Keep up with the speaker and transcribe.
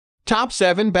Top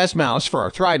 7 Best Mouse for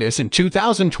Arthritis in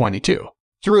 2022.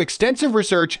 Through extensive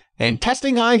research and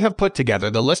testing, I have put together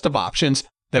the list of options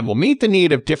that will meet the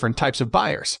need of different types of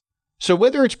buyers. So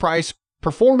whether it's price,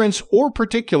 performance, or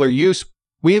particular use,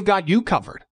 we have got you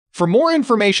covered. For more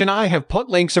information, I have put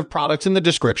links of products in the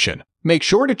description. Make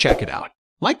sure to check it out.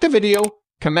 Like the video,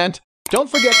 comment, don't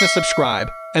forget to subscribe,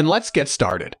 and let's get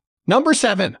started. Number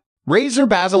 7. Razer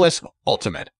Basilisk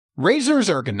Ultimate. Razer's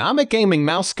ergonomic gaming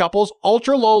mouse couples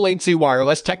ultra-low latency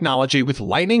wireless technology with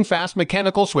lightning-fast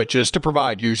mechanical switches to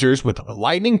provide users with a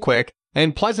lightning-quick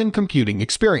and pleasant computing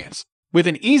experience. With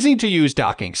an easy-to-use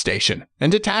docking station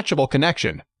and detachable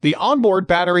connection, the onboard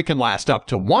battery can last up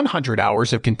to 100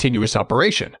 hours of continuous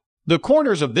operation. The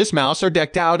corners of this mouse are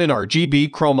decked out in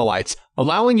RGB chroma lights,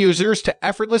 allowing users to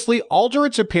effortlessly alter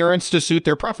its appearance to suit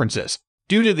their preferences.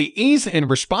 Due to the ease and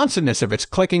responsiveness of its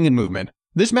clicking and movement,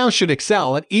 this mouse should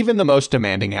excel at even the most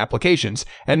demanding applications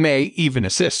and may even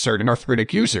assist certain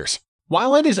arthritic users.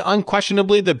 While it is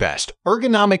unquestionably the best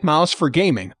ergonomic mouse for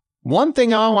gaming, one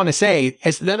thing I want to say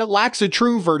is that it lacks a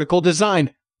true vertical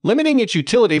design, limiting its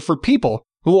utility for people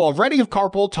who already have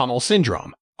carpal tunnel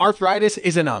syndrome. Arthritis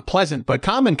is an unpleasant but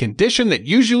common condition that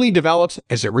usually develops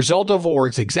as a result of or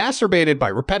is exacerbated by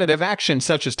repetitive actions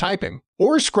such as typing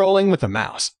or scrolling with a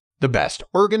mouse. The best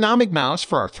ergonomic mouse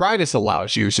for arthritis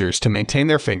allows users to maintain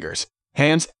their fingers,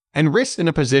 hands, and wrists in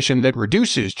a position that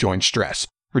reduces joint stress,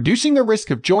 reducing the risk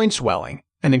of joint swelling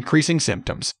and increasing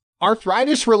symptoms.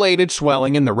 Arthritis-related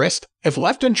swelling in the wrist, if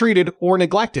left untreated or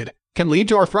neglected, can lead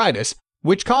to arthritis,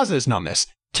 which causes numbness,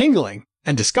 tingling,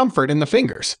 and discomfort in the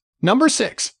fingers. Number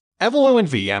 6. Evoluent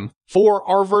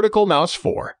VM4R Vertical Mouse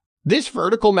 4. This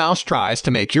vertical mouse tries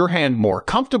to make your hand more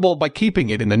comfortable by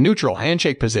keeping it in the neutral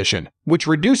handshake position, which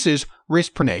reduces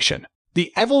wrist pronation.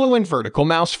 The Evoluent Vertical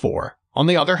Mouse 4, on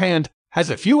the other hand, has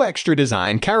a few extra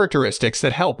design characteristics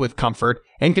that help with comfort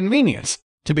and convenience.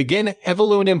 To begin,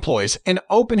 Evoluent employs an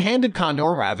open-handed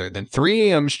contour rather than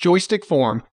 3M's joystick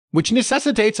form, which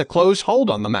necessitates a close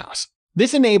hold on the mouse.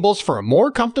 This enables for a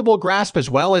more comfortable grasp as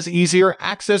well as easier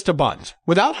access to buttons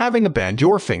without having to bend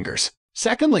your fingers.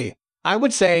 Secondly, I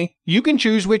would say you can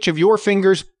choose which of your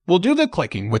fingers will do the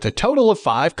clicking with a total of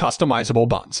 5 customizable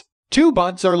buttons. 2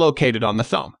 buttons are located on the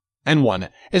thumb, and 1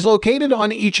 is located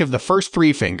on each of the first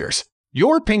 3 fingers.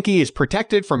 Your pinky is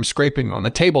protected from scraping on the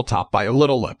tabletop by a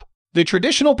little lip. The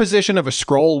traditional position of a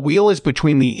scroll wheel is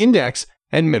between the index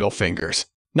and middle fingers.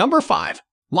 Number 5.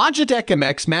 Logitech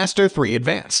MX Master 3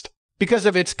 Advanced. Because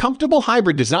of its comfortable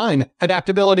hybrid design,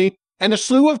 adaptability, and a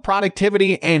slew of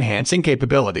productivity-enhancing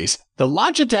capabilities, the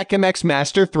Logitech MX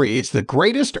Master 3 is the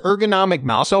greatest ergonomic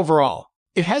mouse overall.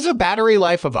 It has a battery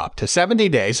life of up to 70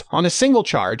 days on a single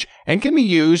charge and can be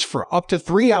used for up to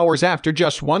 3 hours after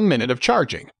just 1 minute of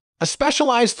charging. A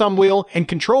specialized thumb wheel and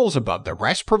controls above the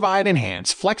rest provide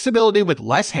enhanced flexibility with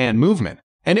less hand movement,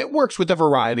 and it works with a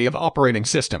variety of operating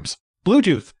systems.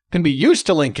 Bluetooth can be used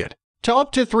to link it to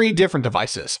up to 3 different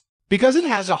devices. Because it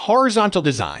has a horizontal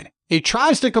design, it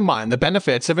tries to combine the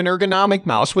benefits of an ergonomic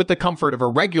mouse with the comfort of a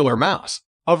regular mouse.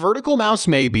 A vertical mouse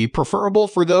may be preferable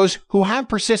for those who have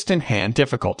persistent hand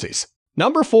difficulties.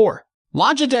 Number 4.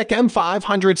 Logitech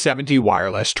M570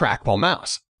 Wireless Trackball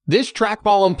Mouse. This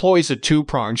trackball employs a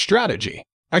 2-pronged strategy.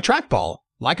 A trackball,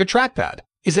 like a trackpad,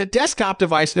 is a desktop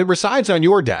device that resides on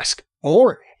your desk,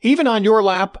 or even on your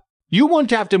lap. You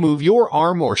won't have to move your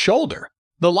arm or shoulder.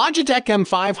 The Logitech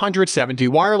M570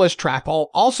 wireless trackball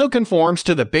also conforms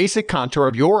to the basic contour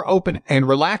of your open and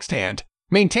relaxed hand,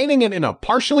 maintaining it in a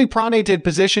partially pronated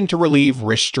position to relieve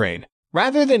wrist strain.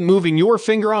 Rather than moving your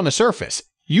finger on a surface,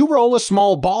 you roll a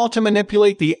small ball to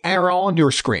manipulate the arrow on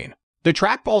your screen. The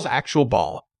trackball's actual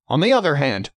ball, on the other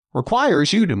hand,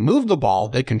 requires you to move the ball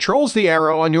that controls the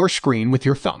arrow on your screen with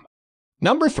your thumb.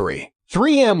 Number 3.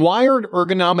 3M Wired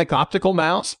Ergonomic Optical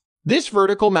Mouse. This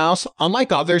vertical mouse,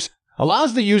 unlike others,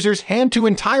 allows the user's hand to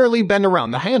entirely bend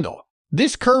around the handle.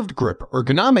 This curved grip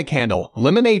ergonomic handle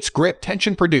eliminates grip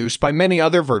tension produced by many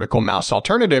other vertical mouse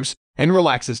alternatives and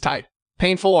relaxes tight,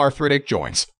 painful arthritic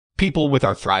joints. People with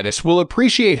arthritis will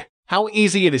appreciate how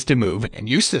easy it is to move and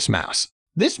use this mouse.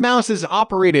 This mouse is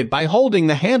operated by holding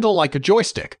the handle like a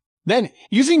joystick. Then,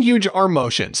 using huge arm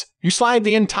motions, you slide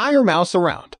the entire mouse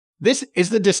around. This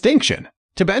is the distinction.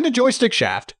 To bend a joystick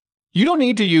shaft, you don't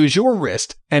need to use your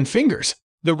wrist and fingers.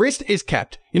 The wrist is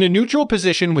kept in a neutral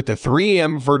position with the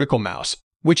 3M vertical mouse,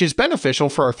 which is beneficial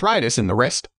for arthritis in the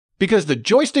wrist. Because the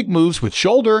joystick moves with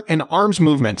shoulder and arms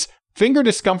movements, finger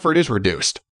discomfort is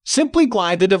reduced. Simply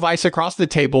glide the device across the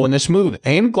table in a smooth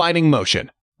and gliding motion.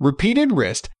 Repeated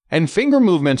wrist and finger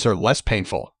movements are less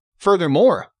painful.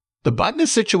 Furthermore, the button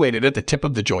is situated at the tip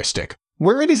of the joystick,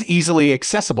 where it is easily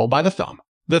accessible by the thumb.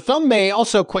 The thumb may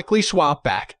also quickly swap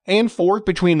back and forth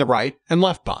between the right and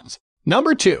left buttons.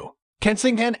 Number 2.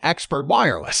 Kensington Expert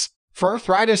Wireless. For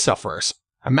arthritis sufferers,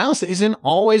 a mouse isn't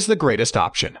always the greatest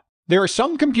option. There are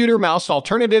some computer mouse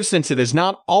alternatives since it is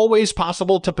not always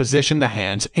possible to position the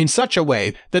hands in such a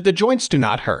way that the joints do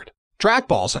not hurt.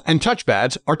 Trackballs and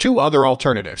touchpads are 2 other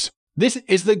alternatives. This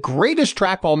is the greatest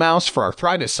trackball mouse for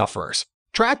arthritis sufferers.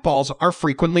 Trackballs are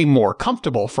frequently more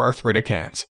comfortable for arthritic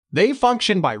hands. They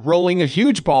function by rolling a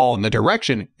huge ball in the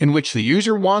direction in which the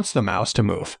user wants the mouse to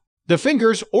move. The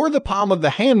fingers or the palm of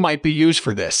the hand might be used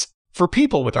for this. For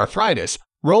people with arthritis,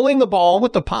 rolling the ball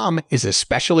with the palm is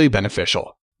especially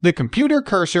beneficial. The computer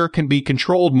cursor can be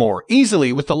controlled more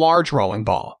easily with the large rolling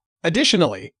ball.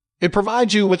 Additionally, it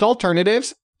provides you with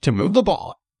alternatives to move the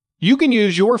ball. You can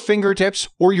use your fingertips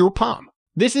or your palm.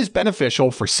 This is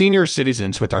beneficial for senior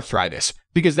citizens with arthritis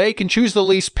because they can choose the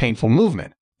least painful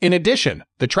movement. In addition,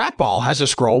 the trackball has a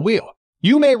scroll wheel.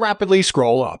 You may rapidly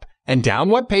scroll up and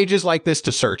down web pages like this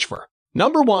to search for.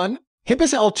 Number 1.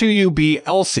 Hippus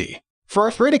L2UB-LC. For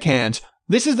arthritic hands,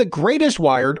 this is the greatest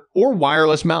wired or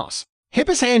wireless mouse.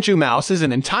 Hippus Handshoe Mouse is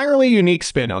an entirely unique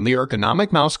spin on the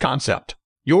ergonomic mouse concept.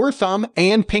 Your thumb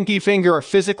and pinky finger are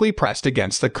physically pressed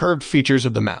against the curved features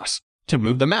of the mouse. To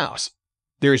move the mouse,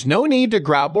 there is no need to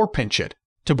grab or pinch it.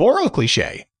 To borrow a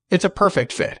cliché, it's a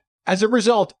perfect fit. As a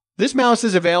result, this mouse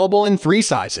is available in 3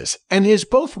 sizes and is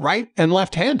both right and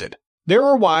left-handed. There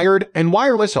are wired and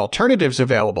wireless alternatives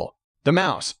available. The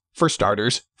mouse, for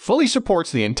starters, fully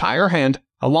supports the entire hand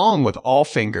along with all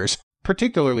fingers,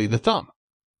 particularly the thumb,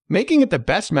 making it the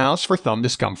best mouse for thumb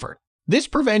discomfort. This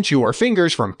prevents your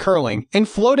fingers from curling and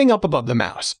floating up above the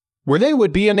mouse, where they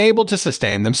would be unable to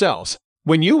sustain themselves.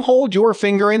 When you hold your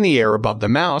finger in the air above the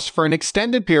mouse for an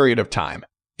extended period of time,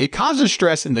 it causes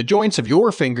stress in the joints of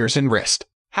your fingers and wrist.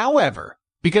 However,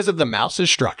 because of the mouse's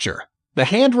structure, the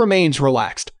hand remains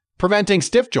relaxed, preventing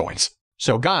stiff joints.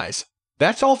 So guys,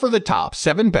 that's all for the top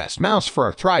 7 best mouse for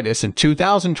arthritis in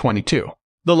 2022.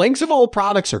 The links of all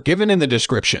products are given in the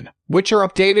description, which are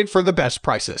updated for the best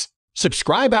prices.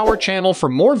 Subscribe our channel for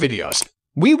more videos.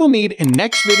 We will meet in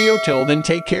next video. Till then,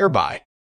 take care. Bye.